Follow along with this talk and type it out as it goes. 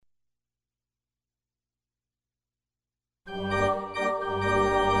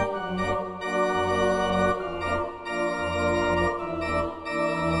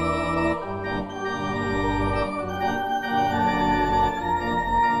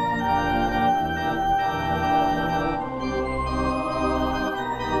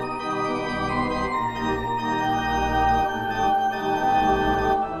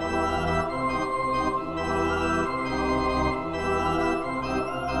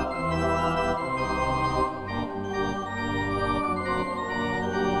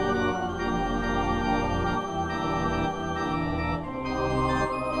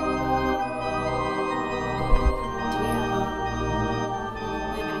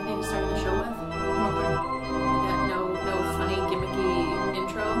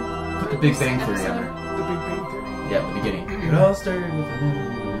Big Bang Theory on there. The Big Bang Theory? Yeah, the beginning. It all started with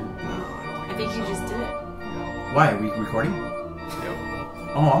I think you just did it. Why? Are we recording? Yep.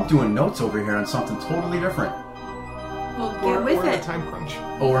 Oh, I'm doing notes over here on something totally different. Well, We're get with on a it. time crunch.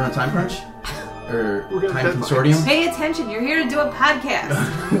 Oh, we're on a time crunch? Or We're gonna time deadlines. consortium? Pay attention. You're here to do a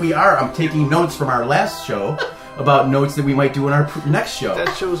podcast. We are. I'm taking notes from our last show about notes that we might do in our next show.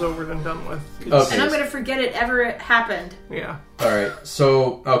 That show's over and done with. Okay. And I'm going to forget it ever happened. Yeah. Alright,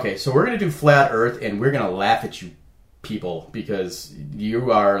 so we're going to do Flat Earth, and we're going to laugh at you people, because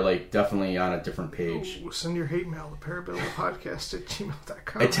you are, like, definitely on a different page. Send your hate mail to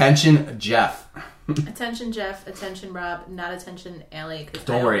parabellapodcast@gmail.com. Attention, Jeff. Attention, Jeff. Attention, Rob. Not attention, Allie.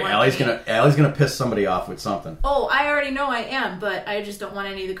 Don't worry, Allie's gonna piss somebody off with something. Oh, I already know I am, but I just don't want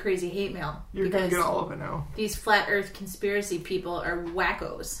any of the crazy hate mail. You're going to get all of it now. These flat earth conspiracy people are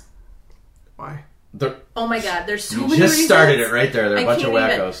wackos. Why? Oh my god, there's so You many just reasons. started it right there. They're a I bunch of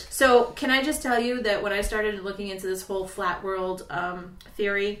can't even. wackos. So, can I just tell you that when I started looking into this whole flat world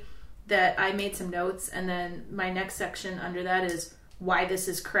theory, that I made some notes, and then my next section under that is why this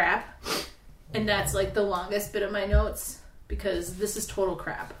is crap. And that's like the longest bit of my notes, because this is total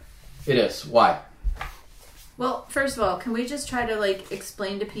crap. It is. Why? Well, first of all, can we just try to like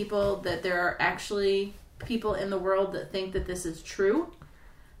explain to people that there are actually people in the world that think that this is true?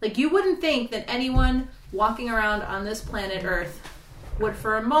 Like, you wouldn't think that anyone walking around on this planet Earth would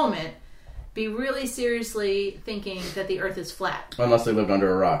for a moment be really seriously thinking that the Earth is flat. Unless they lived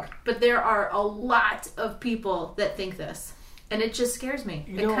under a rock. But there are a lot of people that think this. And it just scares me.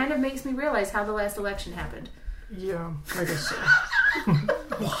 It kind of makes me realize how the last election happened. Yeah, I guess so.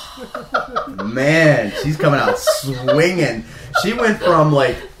 Man, she's coming out swinging. She went from,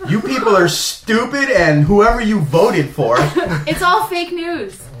 like, you people are stupid and whoever you voted for. It's all fake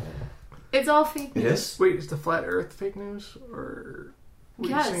news. It's all fake news. It is? Wait, is the flat Earth fake news, or what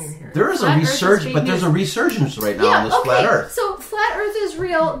Yes. are you saying here? There is Flat a Earth is resurgence, fake but there's a news. resurgence right now on this flat Earth. So flat Earth is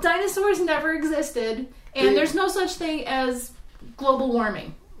real. Dinosaurs never existed, and there's no such thing as global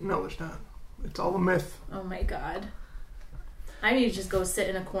warming. No, there's not. It's all a myth. Oh my god! I need to just go sit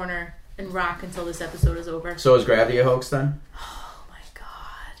in a corner and rock until this episode is over. So is gravity a hoax then? Oh my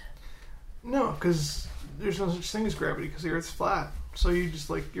god! No, because there's no such thing as gravity, because the Earth's flat. So you just,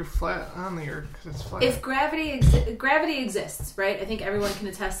 like, you're flat on the Earth because it's flat. If gravity exists, right? I think everyone can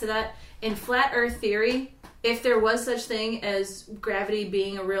attest to that. In flat Earth theory, if there was such thing as gravity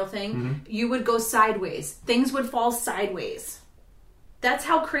being a real thing, you would go sideways. Things would fall sideways. That's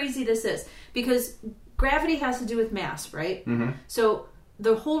how crazy this is. Because gravity has to do with mass, right? So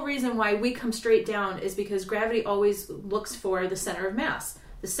the whole reason why we come straight down is because gravity always looks for the center of mass.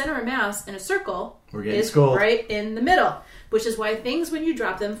 The center of mass in a circle is schooled. right in the middle, which is why things, when you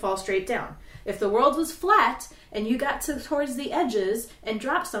drop them, fall straight down. If the world was flat and you got towards the edges and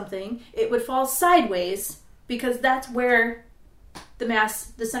dropped something, it would fall sideways, because that's where the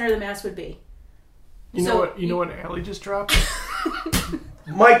center of the mass would be. You know what Allie just dropped?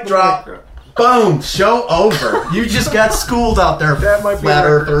 Mic drop. Boom. Show over. You just got schooled out there, That might be flat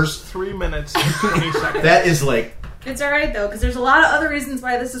our earthers. 3 minutes and 20 seconds. That is like, It's alright though, because there's a lot of other reasons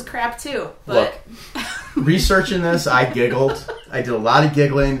why this is crap too. But researching this, I giggled. I did a lot of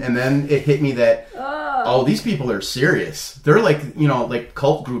giggling, and then it hit me that, oh, these people are serious. They're like, like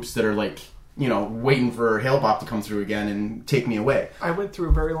cult groups that are like, waiting for Hale-Bopp to come through again and take me away. I went through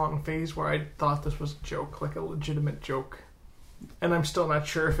a very long phase where I thought this was a joke, like a legitimate joke. And I'm still not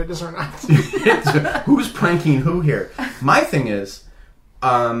sure if it is or not. Who's pranking who here? My thing is, do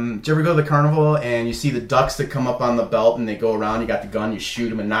you ever go to the carnival and you see the ducks that come up on the belt and they go around, you got the gun, you shoot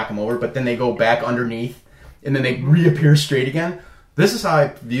them and knock them over, but then they go back underneath and then they reappear straight again? This is how I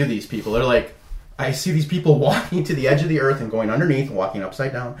view these people. They're like, I see these people walking to the edge of the earth and going underneath and walking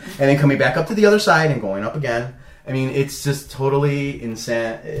upside down and then coming back up to the other side and going up again. I mean, it's just totally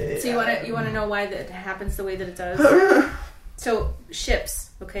insane. So you want to know why that happens the way that it does? So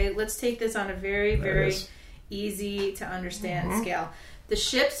ships, okay? Let's take this on a very, very easy to understand scale. The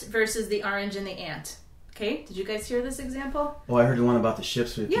ships versus the orange and the ant. Okay? Did you guys hear this example? Oh, I heard the one about the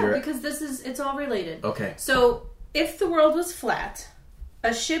ships with Yeah, because it's all related. Okay. So if the world was flat,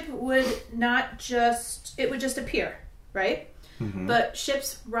 a ship would it would just appear, right? But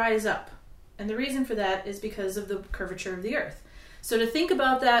ships rise up. And the reason for that is because of the curvature of the earth. So to think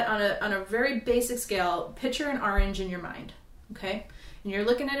about that on a very basic scale, picture an orange in your mind, okay? And you're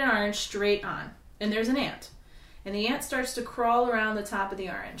looking at an orange straight on, and there's an ant. And the ant starts to crawl around the top of the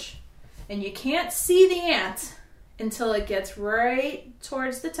orange. And you can't see the ant until it gets right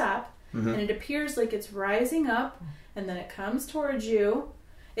towards the top, and it appears like it's rising up, and then it comes towards you.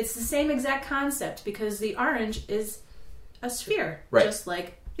 It's the same exact concept, because the orange is a sphere, Right. just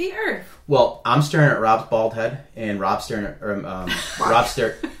like The Earth. Well, I'm staring at Rob's bald head, and Rob's staring at Rob's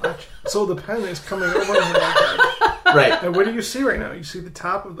staring. So the pen is coming over my head. Right. And what do you see right now? You see the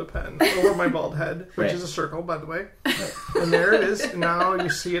top of the pen over my bald head, which Right. is a circle, by the way. And there it is. And now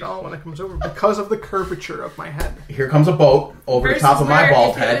you see it all when it comes over because of the curvature of my head. Here comes a boat over the Versus top of my where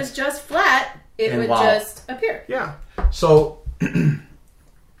bald if head. it was just flat, it And would wow. just appear. Yeah. So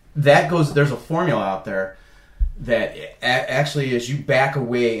that goes. There's a formula out there that actually, as you back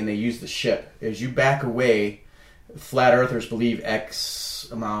away, and they use the ship. As you back away, flat earthers believe X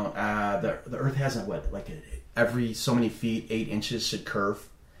amount. The Earth has every so many feet, 8 inches should curve.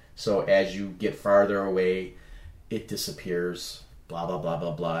 So as you get farther away, it disappears. Blah blah blah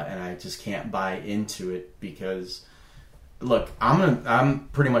blah blah. And I just can't buy into it because, look, I'm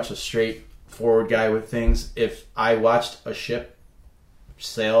pretty much a straightforward guy with things. If I watched a ship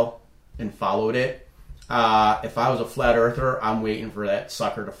sail and followed it, if I was a flat earther, I'm waiting for that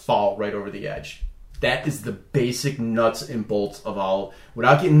sucker to fall right over the edge. That is the basic nuts and bolts of all.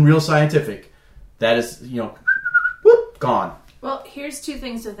 Without getting real scientific, that is, whoop, gone. Well, here's 2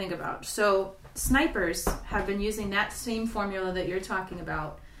 things to think about. So, snipers have been using that same formula that you're talking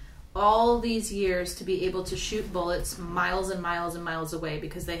about all these years to be able to shoot bullets miles and miles and miles away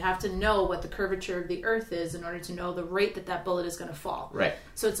because they have to know what the curvature of the Earth is in order to know the rate that that bullet is going to fall. Right.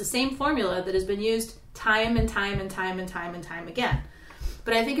 So it's the same formula that has been used time and time and time and time and time again.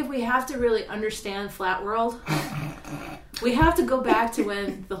 But I think if we have to really understand flat world, we have to go back to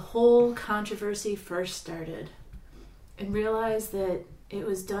when the whole controversy first started and realize that it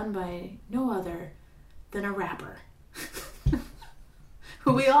was done by no other than a rapper.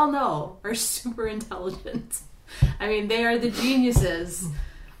 Who we all know are super intelligent. I mean, they are the geniuses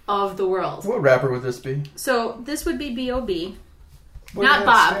of the world. What rapper would this be? So this would be B.O.B. What Not does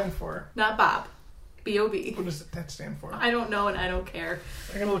Bob. that stand for? Not Bob. B.O.B. What does that stand for? I don't know and I don't care.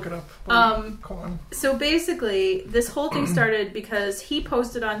 I gotta look it up. Go on. So basically, this whole thing started because he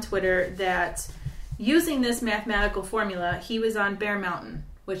posted on Twitter that using this mathematical formula, he was on Bear Mountain,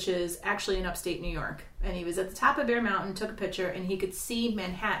 which is actually in upstate New York. And he was at the top of Bear Mountain, took a picture, and he could see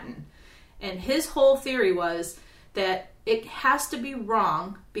Manhattan. And his whole theory was that it has to be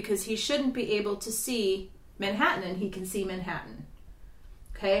wrong because he shouldn't be able to see Manhattan, and he can see Manhattan.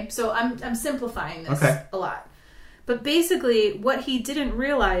 Okay? So I'm simplifying this a lot. But basically, what he didn't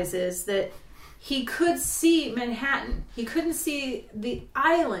realize is that he could see Manhattan. He couldn't see the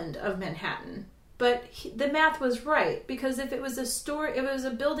island of Manhattan. But the math was right because if it was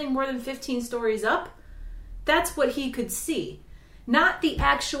a building more than 15 stories up, that's what he could see, not the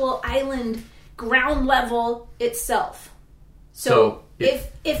actual island ground level itself. So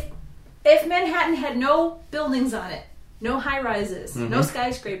if Manhattan had no buildings on it, no high rises, no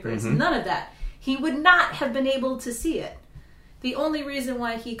skyscrapers, none of that, he would not have been able to see it. The only reason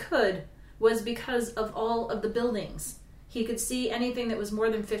why he could was because of all of the buildings. He could see anything that was more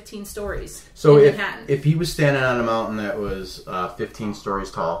than 15 stories in Manhattan. If he was standing on a mountain that was 15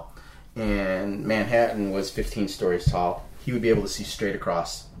 stories tall and Manhattan was 15 stories tall, he would be able to see straight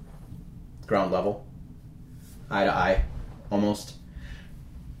across ground level, eye to eye, almost.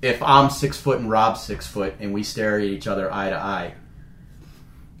 If I'm 6 foot and Rob's 6 foot and we stare at each other eye to eye,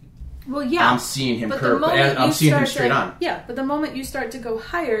 well, yeah, I'm seeing him but curve. I'm seeing him straight on. Yeah, but the moment you start to go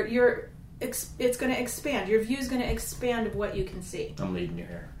higher, it's going to expand. Your view is going to expand of what you can see. I'm leading you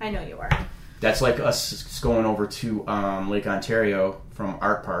here. I know you are. That's like us going over to Lake Ontario from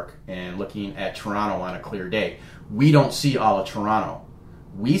Art Park and looking at Toronto on a clear day. We don't see all of Toronto.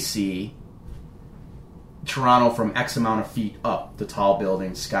 We see Toronto from X amount of feet up. The tall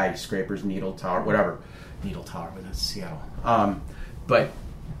buildings, skyscrapers, Needle Tower, whatever. Needle Tower, but that's Seattle. But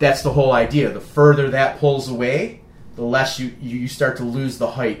that's the whole idea. The further that pulls away, the less you start to lose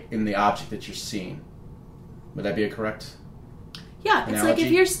the height in the object that you're seeing. Would that be a correct? Yeah, it's analogy? like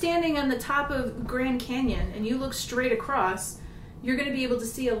if you're standing on the top of Grand Canyon and you look straight across, you're going to be able to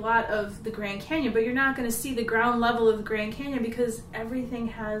see a lot of the Grand Canyon, but you're not going to see the ground level of the Grand Canyon because everything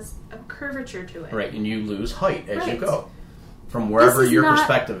has a curvature to it. Right, and you lose height as you Right. go from wherever This is your not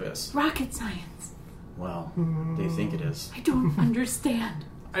perspective is. Rocket science. Well, they think it is. I don't understand.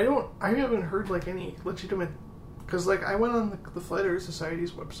 I haven't heard like any legitimate, because like I went on the Flat Earth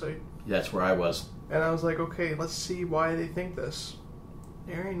Society's website That's where I was. and I was like, okay, let's see why they think this.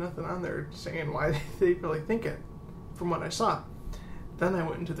 There ain't nothing on there saying why they really think it, from what I saw. Then I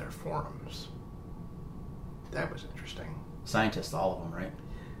went into their forums. That was interesting. Scientists, all of them, right?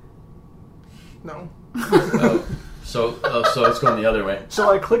 No. So it's going the other way.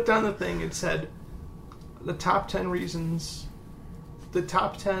 So I clicked on the thing. It said the top 10 reasons, the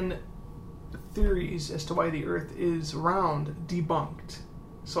top 10 theories as to why the Earth is round debunked.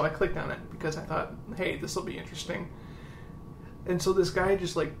 So I clicked on it because I thought, hey, this will be interesting. And so this guy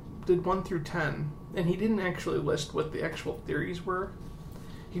just like did 1 through 10, and he didn't actually list what the actual theories were.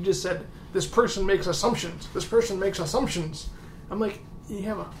 He just said, this person makes assumptions. This person makes assumptions. I'm like, you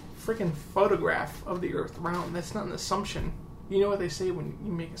have a freaking photograph of the Earth round. That's not an assumption. You know what they say when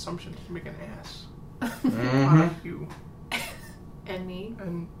you make assumptions? You make an ass. Out of you. And me.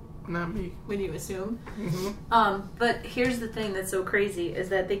 And not me. When you assume. Mm-hmm. But here's the thing that's so crazy is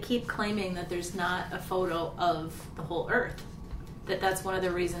that they keep claiming that there's not a photo of the whole Earth. That's one of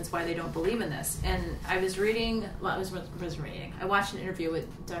the reasons why they don't believe in this. And I was reading, I watched an interview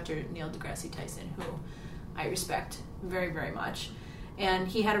with Dr. Neil deGrasse Tyson, who I respect very, very much. And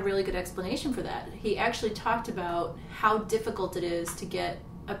he had a really good explanation for that. He actually talked about how difficult it is to get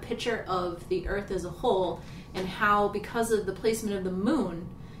a picture of the Earth as a whole, and how, because of the placement of the moon,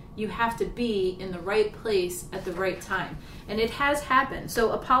 you have to be in the right place at the right time. And it has happened.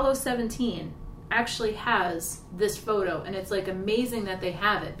 So Apollo 17 actually has this photo, and it's like amazing that they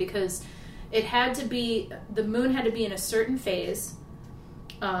have it, because it had to be, the moon had to be in a certain phase,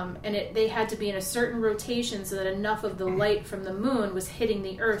 and they had to be in a certain rotation so that enough of the light from the moon was hitting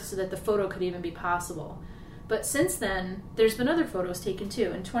the Earth so that the photo could even be possible. But since then, there's been other photos taken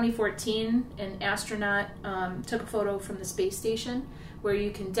too. In 2014, an astronaut took a photo from the space station where you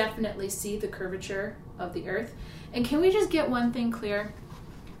can definitely see the curvature of the Earth. And can we just get one thing clear?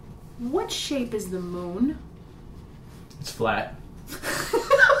 What shape is the moon? It's flat.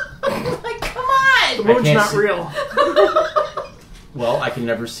 Like, come on! The moon's can't not see- real. Well, I can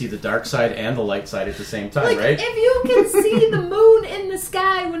never see the dark side and the light side at the same time, Like, right? if you can see the moon in the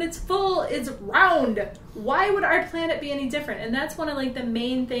sky when it's full, it's round. Why would our planet be any different? And that's one of like the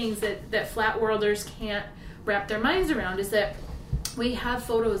main things that flat worlders can't wrap their minds around, is that we have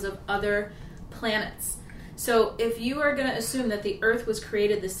photos of other planets. So if you are going to assume that the Earth was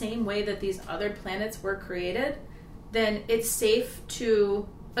created the same way that these other planets were created, then it's safe to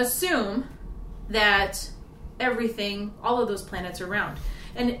assume that everything, all of those planets are round.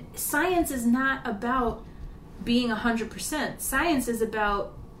 And science is not about being 100%. Science is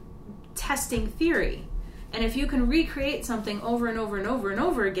about testing theory. And if you can recreate something over and over and over and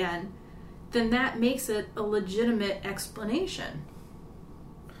over again, then that makes it a legitimate explanation.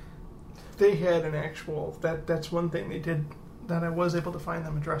 They had an actual, that's one thing they did that I was able to find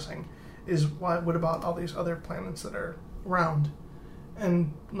them addressing, is what about all these other planets that are round?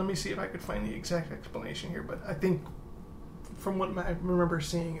 And let me see if I could find the exact explanation here, but I think from what I remember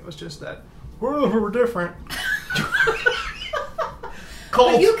seeing, it was just that we're different.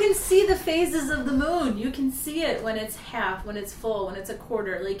 But you can see the phases of the moon. You can see it when it's half, when it's full, when it's a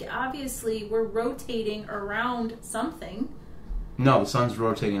quarter. Like, obviously, we're rotating around something. No, the sun's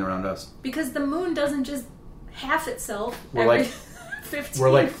rotating around us. Because the moon doesn't just half itself We're every like 15 We're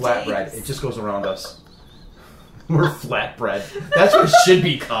like days. flatbread. It just goes around us. We're flatbread. That's what it should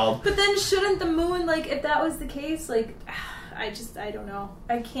be called. But then shouldn't the moon, like, if that was the case, like, I don't know.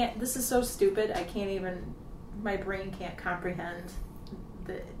 I can't, this is so stupid. I can't even, my brain can't comprehend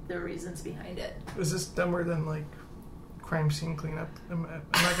the reasons behind it. Is this dumber than, like, crime scene cleanup? Am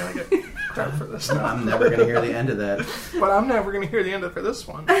I going to get crap for this? No, I'm never going to hear the end of that. But I'm never going to hear the end of it for this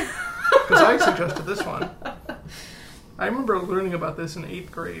one. Because I suggested this one. I remember learning about this in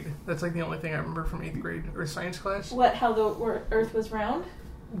 8th grade. That's like the only thing I remember from 8th grade or science class. What, how the Earth was round?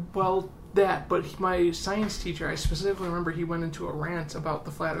 Well, that, but my science teacher, I specifically remember he went into a rant about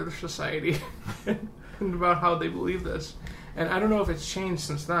the Flat Earth Society and about how they believe this. And I don't know if it's changed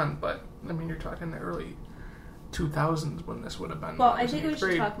since then, but I mean, you're talking the early 2000s when this would have been. Well, I think we eighth should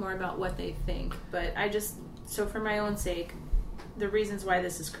grade. talk more about what they think, but so for my own sake, the reasons why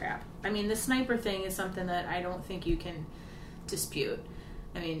this is crap. I mean, the sniper thing is something that I don't think you can dispute.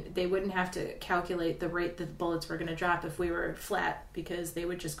 I mean, they wouldn't have to calculate the rate that the bullets were going to drop if we were flat, because they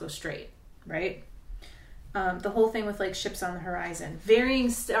would just go straight, right? The whole thing with, like, ships on the horizon. Varying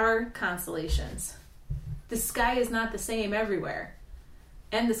star constellations. The sky is not the same everywhere.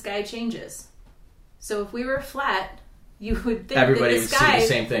 And the sky changes. So if we were flat, you would think Everybody that would the sky... see the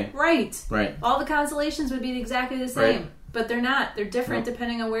same thing. Right. Right. All the constellations would be exactly the same. Right. But they're not. They're different Nope.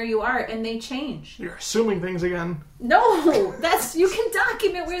 depending on where you are, and they change. You're assuming things again. No! You can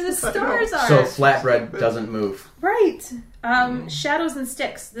document where the stars are. So flatbread doesn't move. Right. Shadows and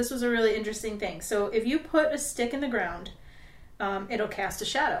sticks. This was a really interesting thing. So if you put a stick in the ground, it'll cast a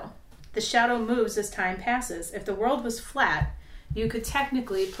shadow. The shadow moves as time passes. If the world was flat, you could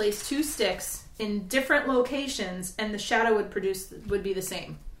technically place 2 sticks in different locations, and the shadow would be the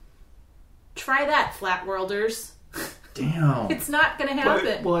same. Try that, flat worlders. Damn. It's not going to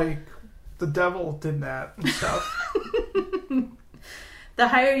happen. But, like, the devil did that and stuff. The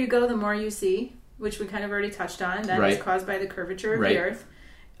higher you go, the more you see, which we kind of already touched on. That Right. is caused by the curvature of Right. the Earth.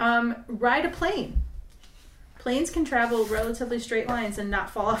 Ride a plane. Planes can travel relatively straight lines and not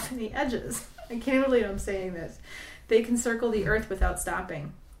fall off any edges. I can't believe I'm saying this. They can circle the Earth without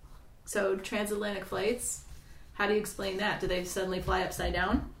stopping. So transatlantic flights, how do you explain that? Do they suddenly fly upside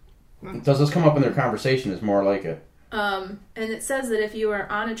down? Does this come up in their conversation? Is more like it. And it says that if you are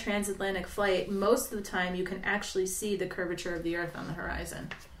on a transatlantic flight, most of the time you can actually see the curvature of the Earth on the horizon.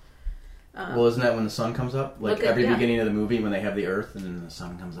 Well, isn't that when the sun comes up? Like Look at- every yeah. beginning of the movie when they have the Earth and then the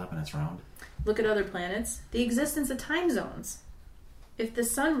sun comes up and it's round. Look at other planets. The existence of time zones. If the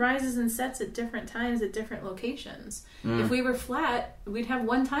sun rises and sets at different times at different locations, if we were flat, we'd have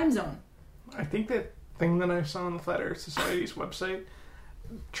one time zone. I think that thing that I saw on the Flat Earth Society's website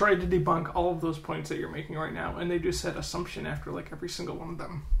tried to debunk all of those points that you're making right now, and they just said assumption after like every single one of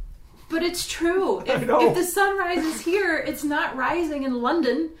them. But it's true. I know. If the sun rises here, it's not rising in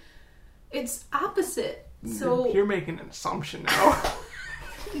London. It's opposite. So You're making an assumption now.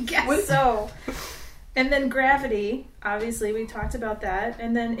 guess so. And then gravity, obviously we talked about that.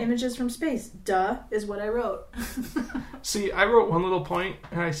 And then images from space. Duh, is what I wrote. See, I wrote one little point,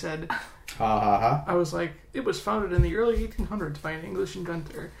 and I said, Ha ha ha. I was like, it was founded in the early 1800s by an English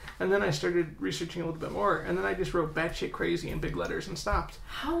inventor. And then I started researching a little bit more, and then I just wrote batshit crazy in big letters and stopped.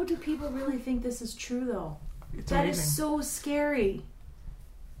 How do people really think this is true, though? It's That amazing. is so scary.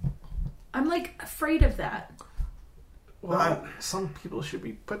 I'm like afraid of that. Well, some people should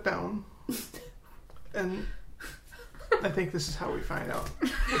be put down. And I think this is how we find out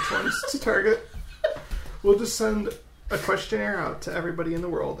which ones to target. We'll just send a questionnaire out to everybody in the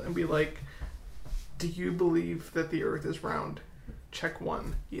world and be like, do you believe that the Earth is round? Check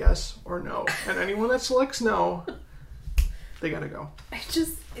 1, yes or no. And anyone that selects no, they gotta go.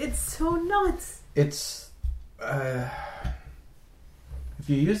 It's so nuts. It's if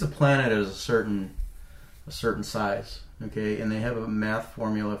you use the planet as a certain size, okay, and they have a math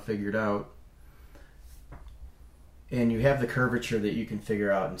formula figured out, and you have the curvature that you can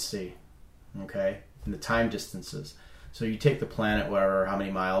figure out and see, okay, and the time distances. So you take the planet, whatever, how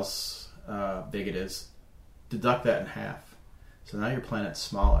many miles big it is, deduct that in half. So now your planet's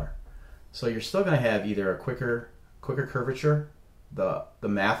smaller. So you're still going to have either a quicker curvature. The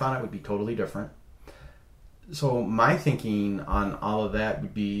math on it would be totally different. So my thinking on all of that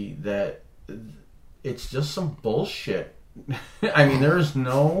would be that it's just some bullshit. I mean, there's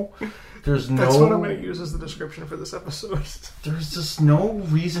no. That's what I'm going to use as the description for this episode. There's just no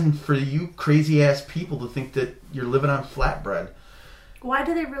reason for you crazy ass people to think that you're living on flatbread. Why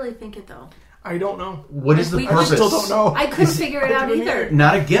do they really think it, though? I don't know. What is the We- purpose? I still don't know. I couldn't figure it out either.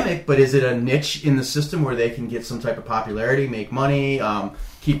 Not a gimmick, but is it a niche in the system where they can get some type of popularity, make money,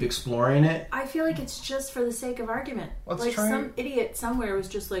 keep exploring it? I feel like it's just for the sake of argument. Let's like try some it. idiot somewhere was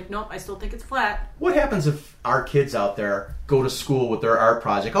just like, nope, I still think it's flat. What happens if our kids out there go to school with their art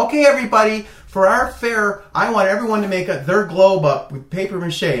project? Okay, everybody, for our fair, I want everyone to make their globe up with paper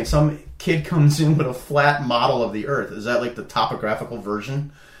mache, and some kid comes in with a flat model of the Earth. Is that like the topographical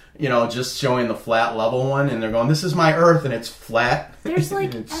version? You know, just showing the flat level one, and they're going, "This is my Earth, and it's flat." There's like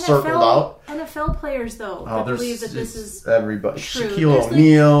and it's circled out. NFL players, though, that believe that this is everybody. true. Shaquille There's, like-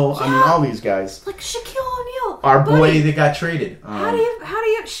 O'Neal. I mean, Yeah. all these guys. like Shaquille O'Neal. Our boy Buddy, that got traded. how do you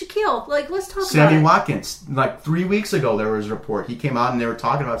Shaquille? Like, let's talk Sammy about Watkins. Like 3 weeks ago, there was a report. He came out and they were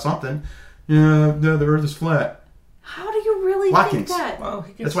talking about something. Yeah, the Earth is flat. it. How do you really Watkins. think that? Well,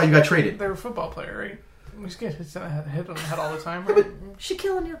 he gets, That's why you got traded. They're a football player, right? He's getting hit on the head all the time, right?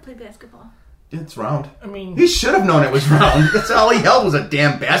 Shaquille O'Neal played basketball. It's round. I mean, He should have known it was round. That's all he held was a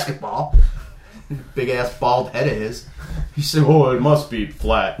damn basketball. Big ass bald head of his. He said, "Oh, it must be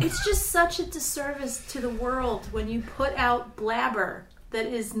flat." It's just such a disservice to the world when you put out blabber that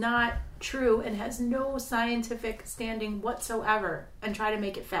is not true and has no scientific standing whatsoever and try to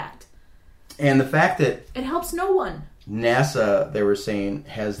make it fact. And the fact that It helps no one. NASA, they were saying,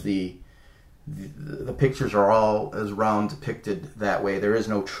 has the pictures are all as round depicted that way. There is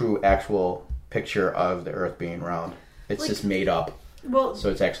no true actual picture of the Earth being round. It's Like- just made up. Well, So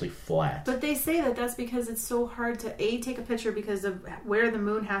it's actually flat. but they say that that's because it's so hard to A, take a picture because of where the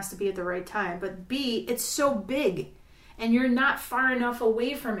moon has to be at the right time, but B, it's so big and you're not far enough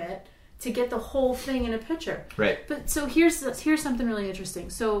away from it to get the whole thing in a picture. Right. But so here's something really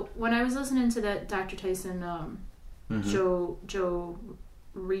interesting. So when I was listening to that Dr. Tyson Joe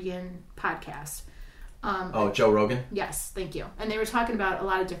Regan podcast, Oh, Joe Rogan? yes, thank you. And they were talking about a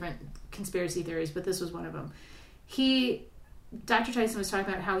lot of different conspiracy theories, but this was one of them. Dr. Tyson was talking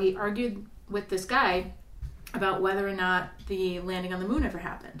about how he argued with this guy about whether or not the landing on the moon ever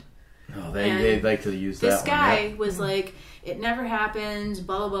happened. Oh, they like to use this that guy one. was like, it never happened,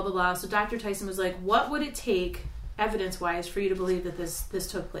 blah, blah, blah, blah, blah. So Dr. Tyson was like, what would it take, evidence-wise, for you to believe that this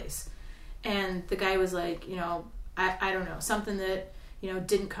took place? And the guy was like, I don't know, something that,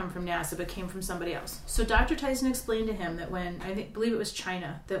 didn't come from NASA, but came from somebody else. So Dr. Tyson explained to him that when, believe it was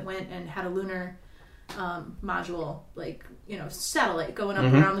China, that went and had a lunar module, satellite going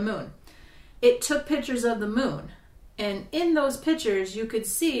up around the moon. It took pictures of the moon. And in those pictures, you could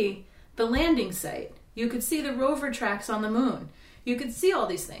see the landing site. You could see the rover tracks on the moon. You could see all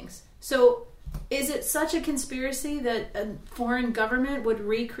these things. So is it such a conspiracy that a foreign government would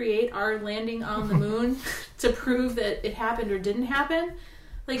recreate our landing on the moon to prove that it happened or didn't happen?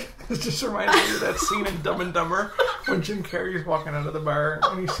 Like, it just reminded me of that scene in Dumb and Dumber when Jim Carrey's walking out of the bar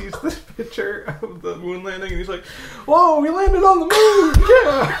and he sees this picture of the moon landing and he's like, "Whoa, we landed on the moon!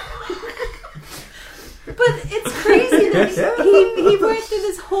 Yeah!" But it's crazy that he went through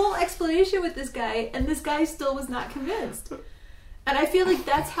this whole explanation with this guy, and this guy still was not convinced. And I feel like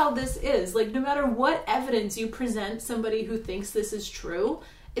that's how this is. Like, no matter what evidence you present somebody who thinks this is true,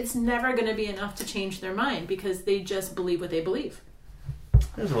 it's never going to be enough to change their mind because they just believe what they believe.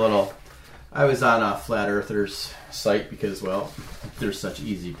 I was on a Flat Earthers site because, well, they're such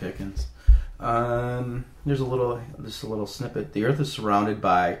easy pickings. There's a little snippet. The Earth is surrounded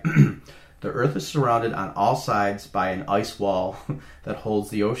on all sides by an ice wall that holds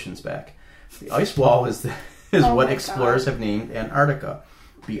the oceans back. The ice wall is what explorers have named Antarctica.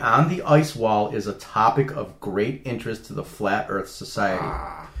 Beyond the ice wall is a topic of great interest to the Flat Earth Society.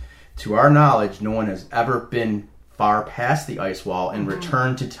 To our knowledge, no one has ever been far past the ice wall and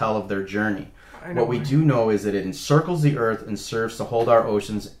returned to tell of their journey. What we do know is that it encircles the Earth and serves to hold our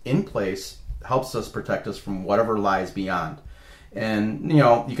oceans in place, helps us protect us from whatever lies beyond. And,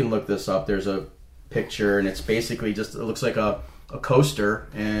 you can look this up. There's a picture, and it's basically it looks like a coaster,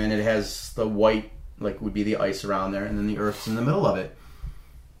 and it has the white, would be the ice around there, and then the Earth's in the middle of it.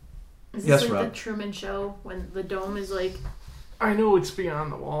 Is this like Rob? The Truman Show, when the dome is like... I know it's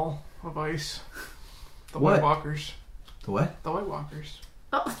beyond the wall of ice. The what? White Walkers. The what? The White Walkers.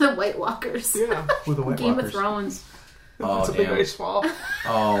 Oh, the White Walkers. Yeah. Who are the White Game Walkers? of Thrones. It's a big ice wall.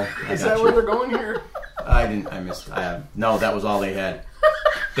 Oh, is that where they're going here? No, that was all they had.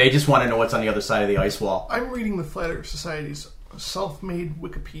 They just want to know what's on the other side of the ice wall. I'm reading the Flat Earth Society's self-made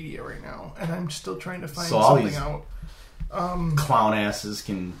Wikipedia right now, and I'm still trying to find something out. Clown asses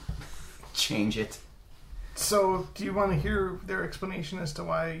can change it. So, do you want to hear their explanation as to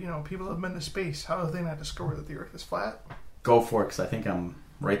why, people have been to space? How have they not discovered that the Earth is flat? Go for it, because I think I'm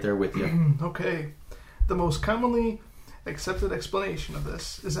right there with you. Okay. The most commonly accepted explanation of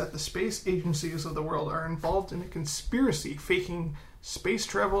this is that the space agencies of the world are involved in a conspiracy faking space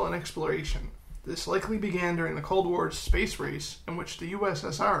travel and exploration. This likely began during the Cold War's space race, in which the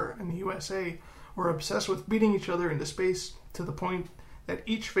USSR and the USA were obsessed with beating each other into space to the point that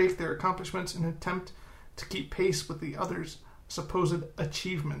each faked their accomplishments in an attempt to keep pace with the other's supposed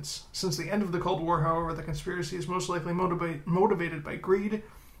achievements. Since the end of the Cold War, however, the conspiracy is most likely motivated by greed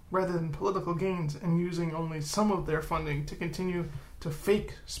rather than political gains, and using only some of their funding to continue to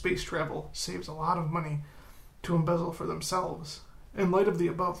fake space travel saves a lot of money to embezzle for themselves. In light of the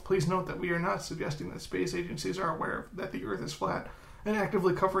above, please note that we are not suggesting that space agencies are aware that the Earth is flat and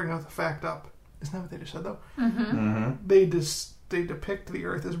actively covering the fact up. Isn't that what they just said, though? Mm-hmm. They depict the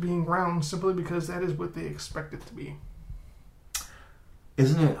Earth as being round simply because that is what they expect it to be.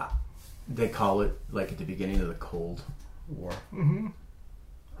 Isn't it? They call it at the beginning of the Cold War. Mm-hmm.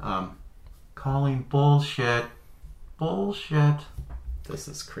 Calling bullshit. This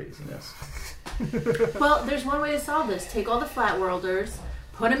is craziness. Well, there's one way to solve this. Take all the flat worlders,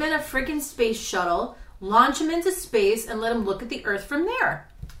 put them in a freaking space shuttle, launch them into space, and let them look at the Earth from there.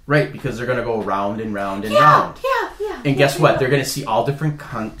 Right, because they're going to go round and round and round. Yeah. And guess what? They're going to see all different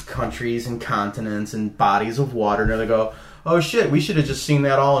countries and continents and bodies of water, and they're going to go, oh shit, we should have just seen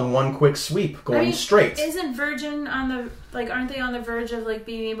that all in one quick sweep, going straight. Isn't Virgin aren't they on the verge of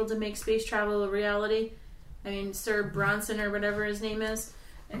being able to make space travel a reality? I mean, Sir Bronson or whatever his name is,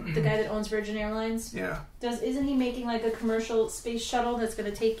 the guy that owns Virgin Airlines. Yeah. Isn't he making a commercial space shuttle that's going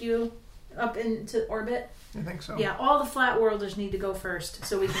to take you up into orbit? I think so. Yeah, all the flat worlders need to go first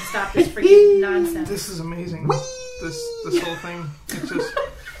so we can stop this freaking nonsense. This is amazing. This whole thing. It's just...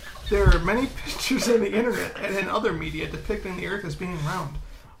 There are many pictures on the internet and in other media depicting the Earth as being round.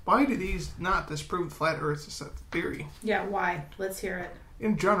 Why do these not disprove the Flat Earth theory? Yeah, why? Let's hear it.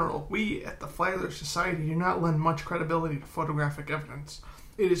 In general, we at the Flat Earth Society do not lend much credibility to photographic evidence.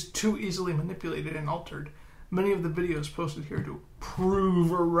 It is too easily manipulated and altered. Many of the videos posted here to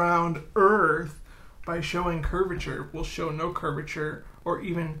prove a round Earth by showing curvature will show no curvature or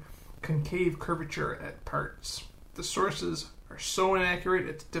even concave curvature at parts. The sources are so inaccurate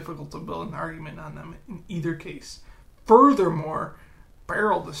it's difficult to build an argument on them in either case. Furthermore,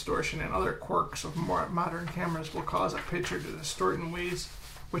 barrel distortion and other quirks of more modern cameras will cause a picture to distort in ways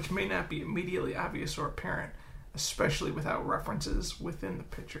which may not be immediately obvious or apparent, especially without references within the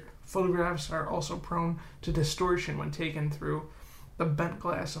picture. Photographs are also prone to distortion when taken through the bent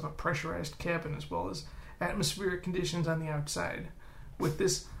glass of a pressurized cabin as well as atmospheric conditions on the outside. With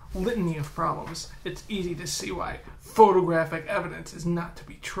this litany of problems, it's easy to see why photographic evidence is not to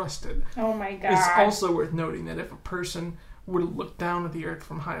be trusted. Oh my god. It's also worth noting that if a person were to look down at the Earth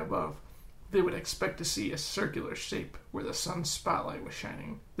from high above, they would expect to see a circular shape where the sun's spotlight was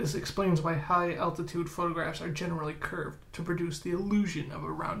shining. This explains why high-altitude photographs are generally curved to produce the illusion of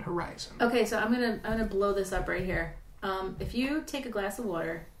a round horizon. Okay, so I'm gonna blow this up right here. If you take a glass of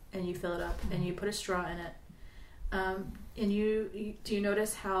water and you fill it up and you put a straw in it, and do you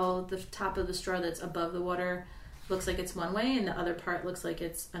notice how the top of the straw that's above the water looks like it's one way and the other part looks like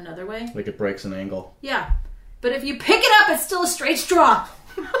it's another way? Like it breaks an angle. Yeah, but if you pick it up, it's still a straight straw.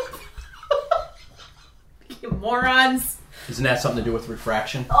 You morons. Isn't that something to do with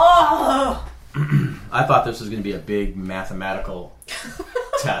refraction? Oh! I thought this was going to be a big mathematical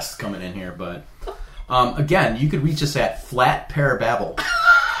test coming in here, but again, you could reach us at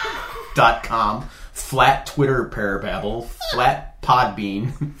flatparababble.com, flat Twitter parababble, flat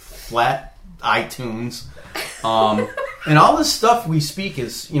Podbean, flat iTunes, and all this stuff we speak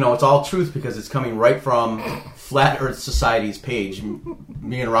is, it's all truth because it's coming right from Flat Earth Society's page.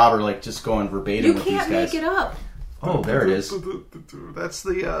 Me and Rob are just going verbatim with these guys. You can't make it up. Oh, there it is. That's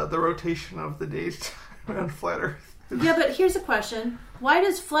the rotation of the days around Flat Earth. Yeah, but here's a question. Why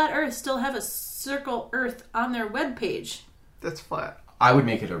does Flat Earth still have a circle Earth on their webpage? That's flat. I would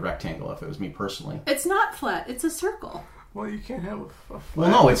make it a rectangle if it was me personally. It's not flat. It's a circle. Well, you can't have a flat... Well,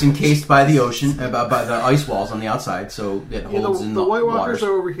 no, it's encased by the ocean, by the ice walls on the outside, so it holds in the White Walkers waters.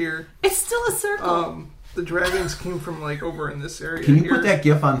 are over here. It's still a circle. The dragons came from over in this area. Can you here. put that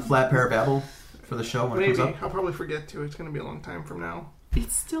GIF on Flat Parababble for the show when it Maybe. comes up? I'll probably forget to. It's going to be a long time from now.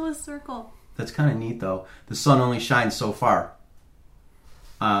 It's still a circle. That's kind of neat, though. The sun only shines so far.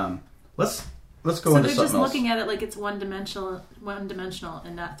 Let's go So into they're something just else. looking at it like it's one-dimensional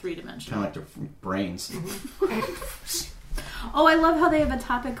and not three-dimensional. Kind of like their brains. Oh, I love how they have a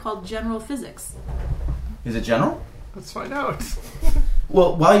topic called general physics. Is it general? Let's find out.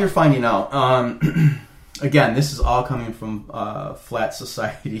 Well, while you're finding out, again, this is all coming from Flat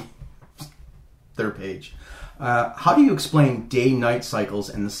Society, their page. How do you explain day-night cycles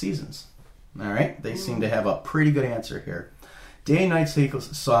and the seasons? All right, they seem to have a pretty good answer here. Day and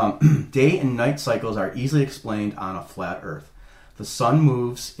night cycles are easily explained on a flat Earth. The sun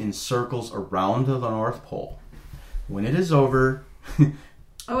moves in circles around the North Pole. When it is over...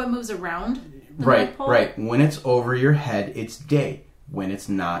 Oh, it moves around the Right, North Pole? right. When it's over your head, it's day. When it's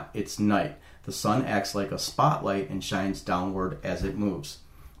not, it's night. The sun acts like a spotlight and shines downward as it moves.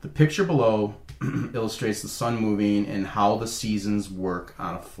 The picture below illustrates the sun moving and how the seasons work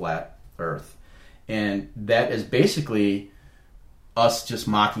on a flat Earth. And that is basically us just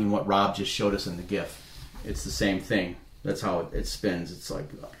mocking what Rob just showed us in the GIF. It's the same thing. That's how it spins. It's like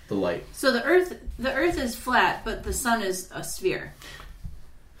the light. So the Earth is flat, but the sun is a sphere.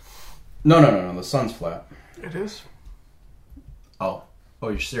 No. The sun's flat. It is? Oh,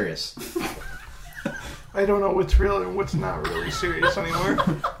 you're serious. I don't know what's real and what's not really serious anymore.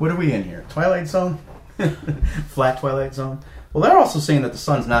 What are we in here? Twilight Zone? Flat Twilight Zone? Well, they're also saying that the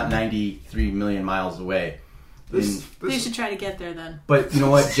sun's not 93 million miles away. They should try to get there then. But you know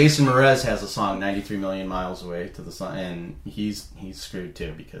what? Jason Mraz has a song 93 million miles away to the sun, and he's screwed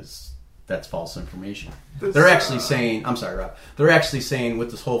too because that's false information. They're actually saying, I'm sorry, Rob. They're actually saying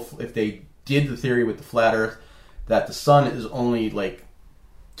with this whole, if they did the theory with the flat Earth, that the sun is only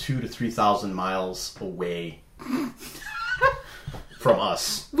 2,000 to 3,000 miles away from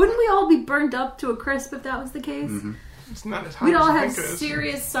us. Wouldn't we all be burned up to a crisp if that was the case? Mm-hmm. It's not as hot We'd as all I have think it is.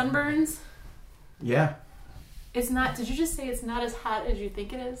 serious sunburns. Yeah. It's not. Did you just say it's not as hot as you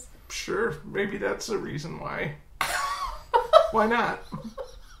think it is? Sure, maybe that's the reason why. Why not?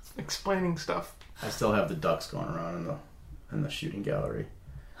 Explaining stuff. I still have the ducks going around in the shooting gallery.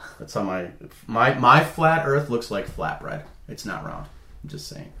 That's how my flat Earth looks like flatbread. It's not round. I'm just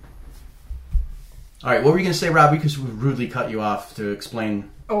saying. All right, what were you going to say, Rob? Because we rudely cut you off to explain.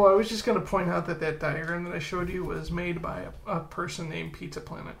 Oh, I was just going to point out that diagram that I showed you was made by a person named Pizza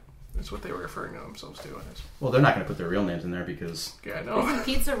Planet. That's what they were referring to themselves to. Well, they're not going to put their real names in there because... Yeah, I know. Isn't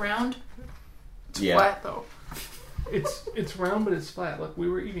pizza round? It's flat, though. It's round, but it's flat. Look, we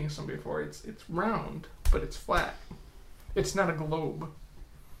were eating some before. It's round, but it's flat. It's not a globe.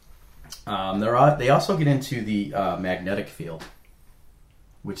 They also get into the magnetic field,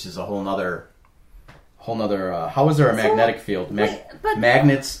 which is a whole nother. How is there a magnetic field?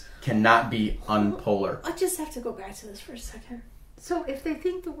 Magnets cannot be unpolar. I just have to go back to this for a second. So if they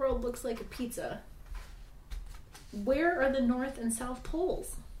think the world looks like a pizza, where are the North and South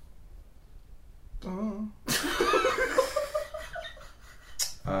poles?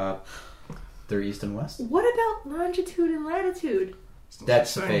 They're east and west. What about longitude and latitude?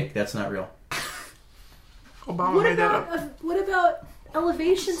 That's fake. That's not real. Obama made that up. What about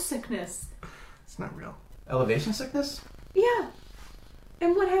elevation sickness? It's not real. Elevation sickness? Yeah.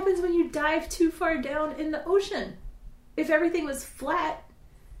 And what happens when you dive too far down in the ocean? If everything was flat,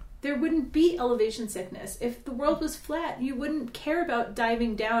 there wouldn't be elevation sickness. If the world was flat, you wouldn't care about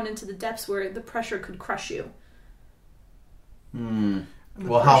diving down into the depths where the pressure could crush you.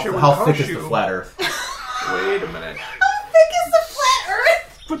 Well, how thick is the flat Earth? Wait a minute. How thick is the flat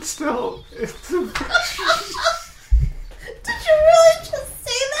Earth? But still, it's Did you really just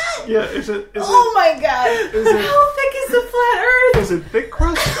say that? yeah. Is it? Oh my god! Is it- How thick is the flat Earth? Is it thick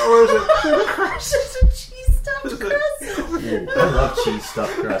crust or is it thin crust? It's a cheese stuffed crust. Ooh, I love cheese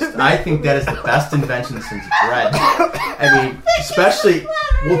stuffed crust. I think that is the best invention since bread. I mean, especially.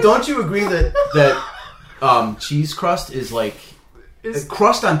 Well, don't you agree that cheese crust is like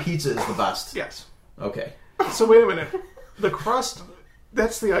crust on pizza is the best? Yes. Okay. So wait a minute. The crust,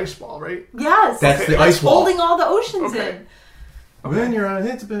 that's the ice ball, right? Yes. That's the ice wall. Holding all the oceans Okay. in. When you're on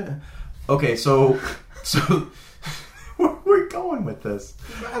it, okay. So where we're going with this?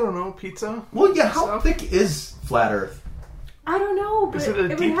 I don't know. Pizza? Well, yeah. How Stuff? thick is flat Earth? I don't know, but Is it a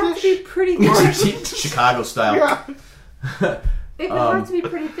would deep have dish? to be pretty thick. Chicago style. Yeah. It would have to be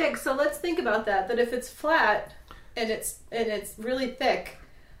pretty thick. So let's think about that. That if it's flat and it's really thick,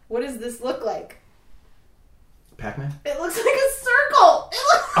 what does this look like? Pac-Man? It looks like a circle. It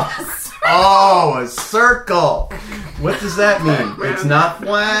looks like a circle. Oh, a circle. What does that mean? Pac-Man. It's not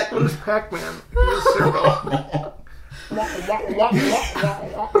flat. What is Pac-Man? He's a circle. That's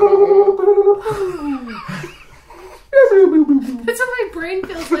what my brain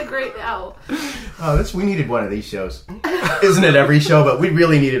feels like right now. Oh, we needed one of these shows. Isn't it every show? But we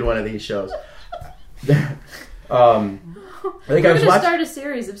really needed one of these shows. I think We're I was going to watching start a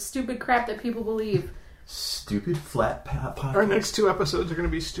series of stupid crap that people believe. Stupid Flat Podcast. Our next 2 episodes are going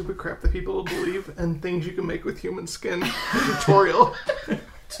to be stupid crap that people believe and things you can make with human skin. Tutorial.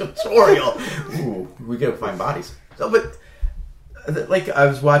 Tutorial. Ooh, we gotta find bodies. So, but like I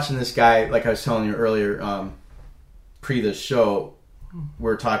was watching this guy, like I was telling you earlier, pre this show,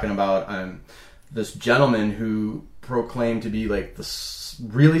 we're talking about this gentleman who proclaimed to be like this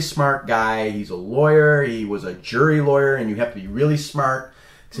really smart guy. He's a lawyer. He was a jury lawyer, and you have to be really smart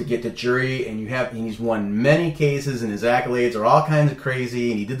to get to jury. And he's won many cases, and his accolades are all kinds of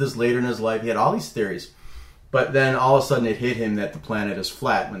crazy. And he did this later in his life. He had all these theories. But then all of a sudden it hit him that the planet is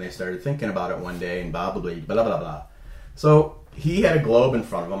flat when they started thinking about it one day and blah, blah, blah, blah, blah, blah. So he had a globe in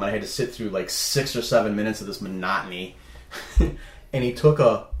front of him, and I had to sit through like 6 or 7 minutes of this monotony. And he took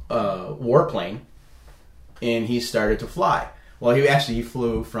a warplane, and he started to fly. Well, he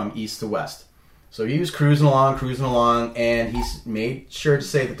flew from east to west. So he was cruising along, and he made sure to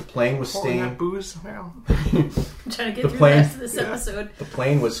say that the plane was Holding staying... that booze now. I'm trying to get The through plane- the rest of this episode. The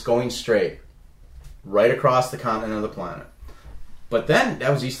plane was going straight, right across the continent of the planet. But then,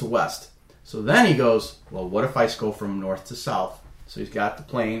 that was east to west. So then he goes, well, what if I go from north to south? So he's got the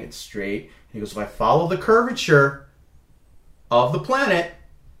plane, it's straight. And he goes, if I follow the curvature of the planet,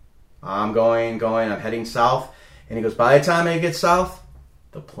 I'm I'm heading south. And he goes, by the time I get south,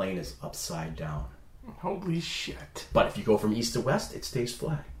 the plane is upside down. Holy shit. But if you go from east to west, it stays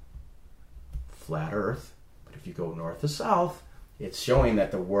flat. Flat Earth. But if you go north to south, it's showing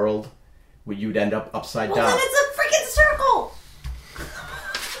that the world, you'd end up upside down. Then it's a freaking circle.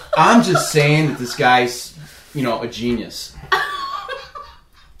 I'm just saying that this guy's, a genius.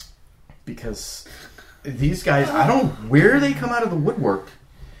 Because these guys, I don't know where they come out of the woodwork.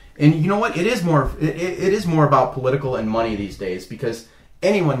 And you know what? It is more about political and money these days, because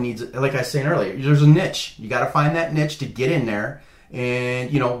anyone needs it. Like I was saying earlier, there's a niche. You got to find that niche to get in there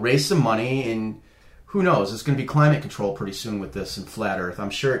and, raise some money. And who knows? It's going to be climate control pretty soon with this and flat Earth. I'm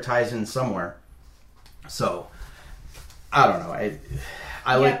sure it ties in somewhere. So, I don't know.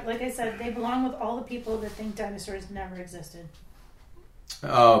 Like I said, they belong with all the people that think dinosaurs never existed.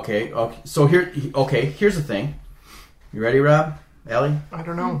 Okay. So here's the thing. You ready, Rob? Allie? I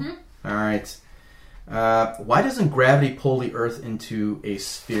don't know. Mm-hmm. All right. Why doesn't gravity pull the Earth into a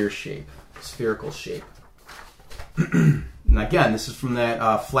spherical shape? And again, this is from that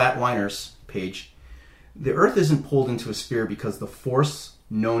Flatliners page. The Earth isn't pulled into a sphere because the force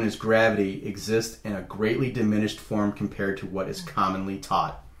known as gravity, exist in a greatly diminished form compared to what is commonly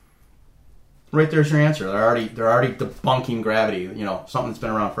taught. Right there's your answer. They're already debunking gravity, something that's been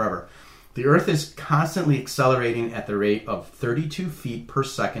around forever. The Earth is constantly accelerating at the rate of 32 feet per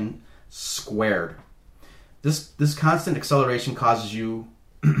second squared. This constant acceleration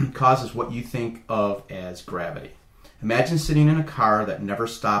causes what you think of as gravity. Imagine sitting in a car that never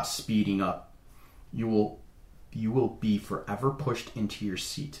stops speeding up. You will be forever pushed into your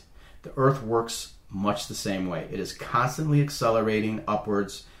seat. The Earth works much the same way. It is constantly accelerating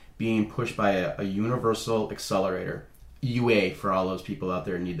upwards, being pushed by a universal accelerator, UA, for all those people out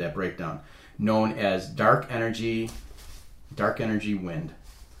there who need that breakdown, known as dark energy wind.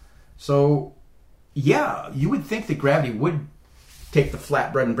 So, yeah, you would think that gravity would take the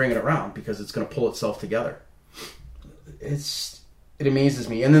flatbread and bring it around because it's going to pull itself together. It amazes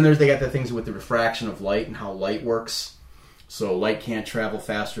me. And then they got the things with the refraction of light and how light works. So light can't travel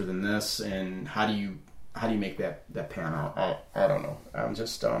faster than this, and how do you make that pan out? I don't know. I'm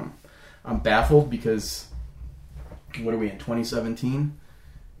just I'm baffled because what are we in 2017,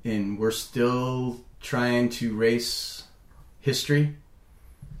 and we're still trying to erase history,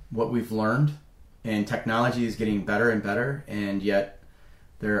 what we've learned, and technology is getting better and better, and yet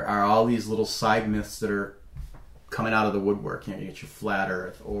there are all these little side myths that are coming out of the woodwork. You get your flat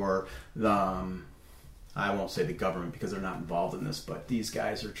Earth, or the I won't say the government because they're not involved in this, but these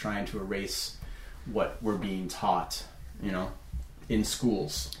guys are trying to erase what we're being taught, in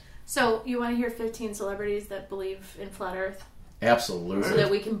schools. So you want to hear 15 celebrities that believe in flat Earth? Absolutely. So that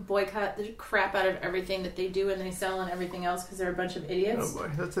we can boycott the crap out of everything that they do and they sell and everything else because they're a bunch of idiots. Oh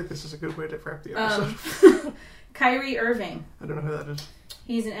boy, I think this is a good way to wrap the episode. Kyrie Irving. I don't know who that is.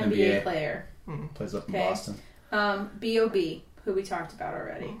 He's an NBA player. Plays up in Boston. B.O.B., who we talked about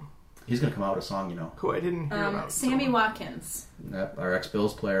already. He's going to come out with a song, Who I didn't hear about. Sammy Watkins. Yep, our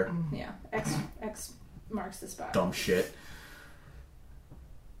ex-Bills player. Yeah, X marks the spot. Dumb shit.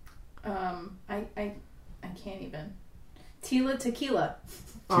 I can't even. Tila Tequila.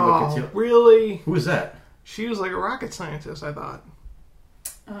 Oh, really? Who is that? She was like a rocket scientist, I thought.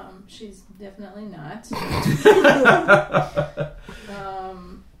 She's definitely not.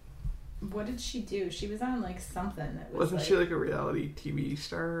 What did she do? She was on like something that was Wasn't she like a reality TV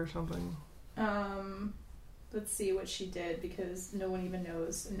star or something? Let's see what she did because no one even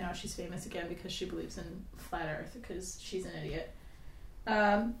knows. And now she's famous again because she believes in flat Earth because she's an idiot.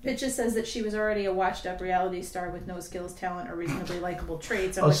 It just says that she was already a washed-up reality star with no skills, talent, or reasonably likable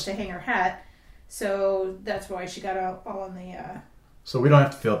traits on which to hang her hat. So that's why she got all on the... So we don't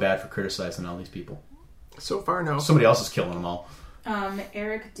have to feel bad for criticizing all these people. So far, no. Somebody else is killing them all.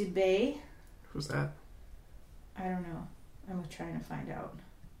 Eric Dubay. Who's that? I don't know. I'm trying to find out.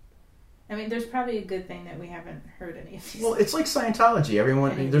 I mean, there's probably a good thing that we haven't heard any of these. Well, it's like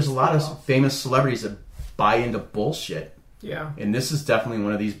Scientology. There's a lot of famous celebrities that buy into bullshit. Yeah. And this is definitely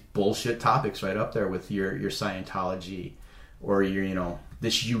one of these bullshit topics right up there with your Scientology or your,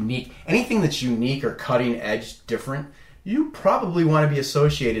 this unique, anything that's unique or cutting edge different, you probably want to be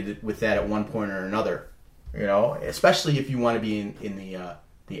associated with that at one point or another, especially if you want to be in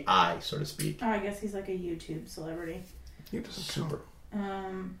the eye, so to speak. Oh, I guess he's like a YouTube celebrity. He doesn't Super.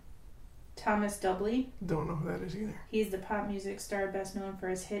 Thomas Dobley. Don't know who that is either. He's the pop music star best known for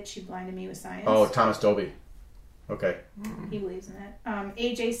his hit "She Blinded Me with Science." Oh, Thomas Dolby. Okay. He believes in it.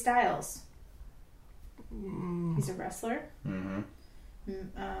 AJ Styles. He's a wrestler.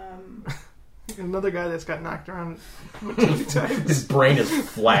 Another guy that's got knocked around many times. His brain is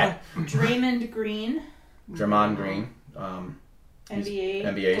flat. Draymond Green. Draymond Green.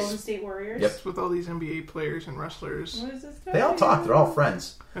 NBA. Golden State Warriors. Yep. With all these NBA players and wrestlers. What is this guy? They all talk. They're all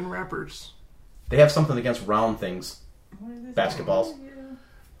friends. And rappers. They have something against round things. What is this Basketballs.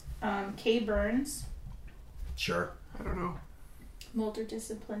 Kay Burns. Sure. I don't know.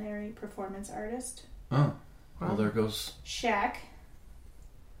 Multidisciplinary performance artist. Oh. Well, there goes... Shaq.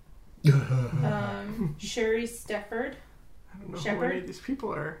 Sherry Stefford. I don't know Shepherd? who any of these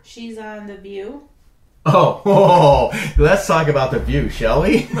people are. She's on The View. Oh, let's talk about The View, shall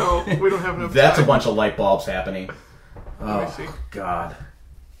we? No, we don't have enough That's time. a bunch of light bulbs happening. Let me see. Oh, God.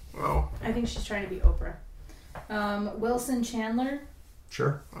 Oh. I think she's trying to be Oprah. Wilson Chandler.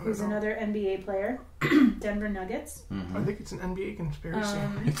 Sure. Who's another NBA player. Denver Nuggets. Mm-hmm. I think it's an NBA conspiracy.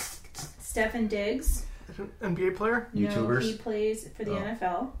 Stephen Diggs. An NBA player? YouTubers? No, he plays for the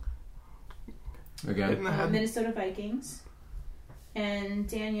NFL. Hit Again. in the head. Minnesota Vikings. And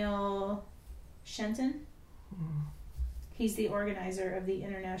Daniel Shenton. He's the organizer of the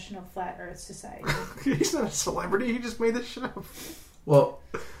International Flat Earth Society. He's not a celebrity. He just made this shit up. Well,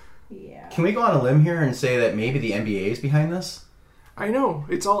 Yeah. can we go on a limb here and say that maybe the NBA is behind this? I know.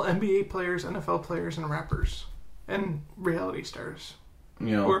 It's all NBA players, NFL players, and rappers. And reality stars.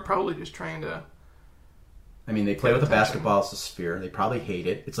 You know, Who are probably just trying to... I mean, they play with a attention. basketball sphere. They probably hate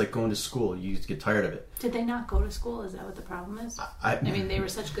it. It's like going to school. You just get tired of it. Did they not go to school? Is that what the problem is? I I mean, they were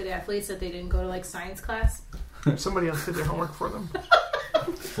such good athletes that they didn't go to like science class. Somebody else did their homework for them.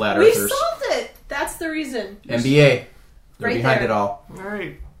 Flat We earthers. solved it. That's the reason. NBA. They're Right behind there. it all. All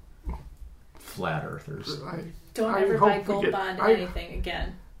right. Flat earthers. Don't I ever hope buy we gold get- bond I- anything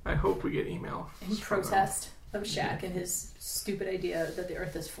again. I hope we get email. In protest of Shaq and his stupid idea that the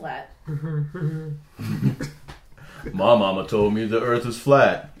Earth is flat. My mama told me the earth is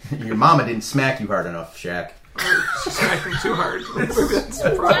flat. Your mama didn't smack you hard enough, Shaq. Smacking too hard. Maybe that's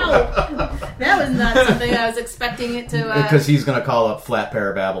the problem. Wow, that was not something I was expecting it to. Because he's going to call up Flat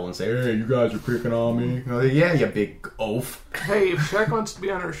Parababble and say, hey, you guys are picking on me. Oh, yeah, you big oaf. Hey, if Shaq wants to be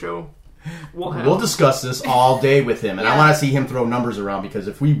on our show, We'll discuss this all day with him. And I Yeah. want to see him throw numbers around because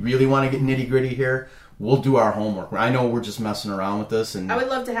if we really want to get nitty-gritty here, we'll do our homework. I know we're just messing around with this. And I would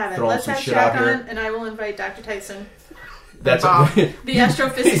love to have it. throwing Let's some have shit Shaq out here. on, and I will invite Dr. Tyson, That's the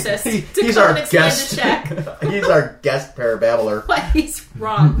astrophysicist, to he's come our and explain guest. to Shaq He's our guest parababbler. why he's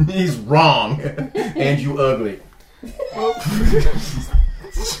wrong. He's wrong. And you ugly.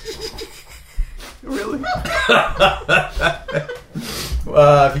 Really?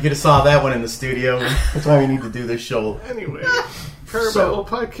 If you could have saw that one in the studio, that's why we need to do this show. Anyway, Parababble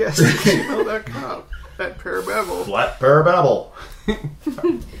Podcast at gmail.com. At Parababble. Flat Parababble.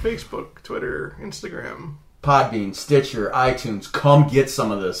 Facebook, Twitter, Instagram. Podbean, Stitcher, iTunes. Come get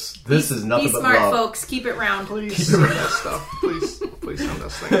some of this. This is nothing Be but smart, love. folks. Keep it round. Please send us stuff. Please send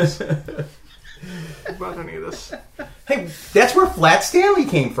us things about any of this. Hey, that's where Flat Stanley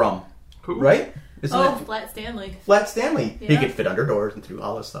came from, Who? right? Isn't Oh, it Flat Stanley. Flat Stanley? He Yeah. could fit under doors and through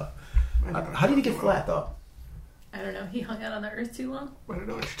all this stuff. I don't know How did he get what flat, though? I don't know. He hung out on the Earth too long. I don't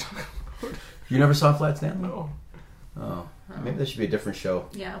know what you're talking about. You never saw Flat Stanley? No. Oh, maybe that should be a different show.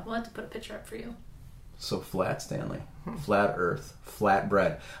 Yeah, we'll have to put a picture up for you. So Flat Stanley, Flat Earth, Flat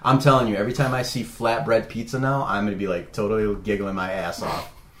Bread. I'm telling you, every time I see flatbread pizza now, I'm gonna be like totally giggling my ass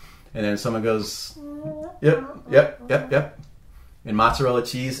off. And then someone goes, yep. And mozzarella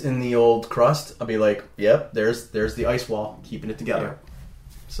cheese in the old crust, I'll be like, yep, there's the ice wall keeping it together. Yep.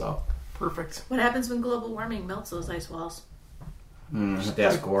 So, Perfect. What happens when global warming melts those ice walls?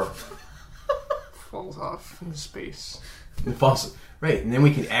 that's Gore. Falls off into space. False. Right, and then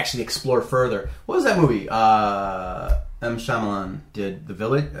we can actually explore further. What was that movie? M. Shyamalan did The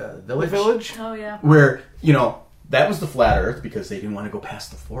Village. The Village? Oh, yeah. Where, that was the flat Earth because they didn't want to go past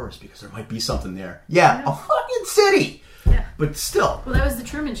the forest because there might be something there. Yeah, a fucking city. Yeah. But still. Well, that was the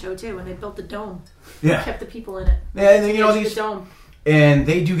Truman Show, too, when they built the dome. Yeah. Kept the people in it. Yeah, and then, The these. dome. And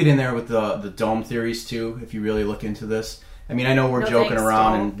they do get in there with the dome theories, too, if you really look into this. I mean, I know we're No joking thanks,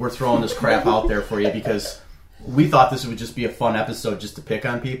 around Dome. and we're throwing this crap out there for you because we thought this would just be a fun episode just to pick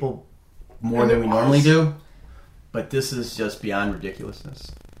on people more And than it we was. normally do. But this is just beyond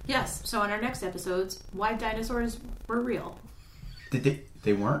ridiculousness. Yes, so in our next episodes, why dinosaurs were real. Did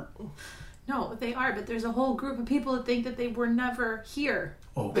they weren't? No, they are, but there's a whole group of people that think that they were never here.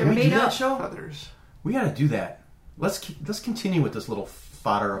 Oh, They're can we do made that up. show? Feathers. We got to do that. Let's continue with this little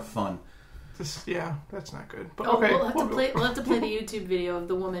fodder of fun. That's not good. But Oh, okay. we'll have to play. go. We'll have to play the YouTube video of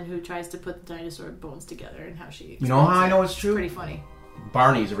the woman who tries to put the dinosaur bones together and how she. You know how I explains know it. it's true? Pretty funny.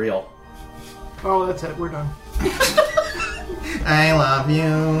 Barney's real. Oh, that's it. We're done. I love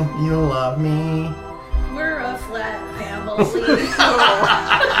you. You love me. We're a flat family.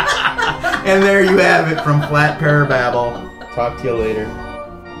 And there you have it from Flat Parababble. Talk to you later.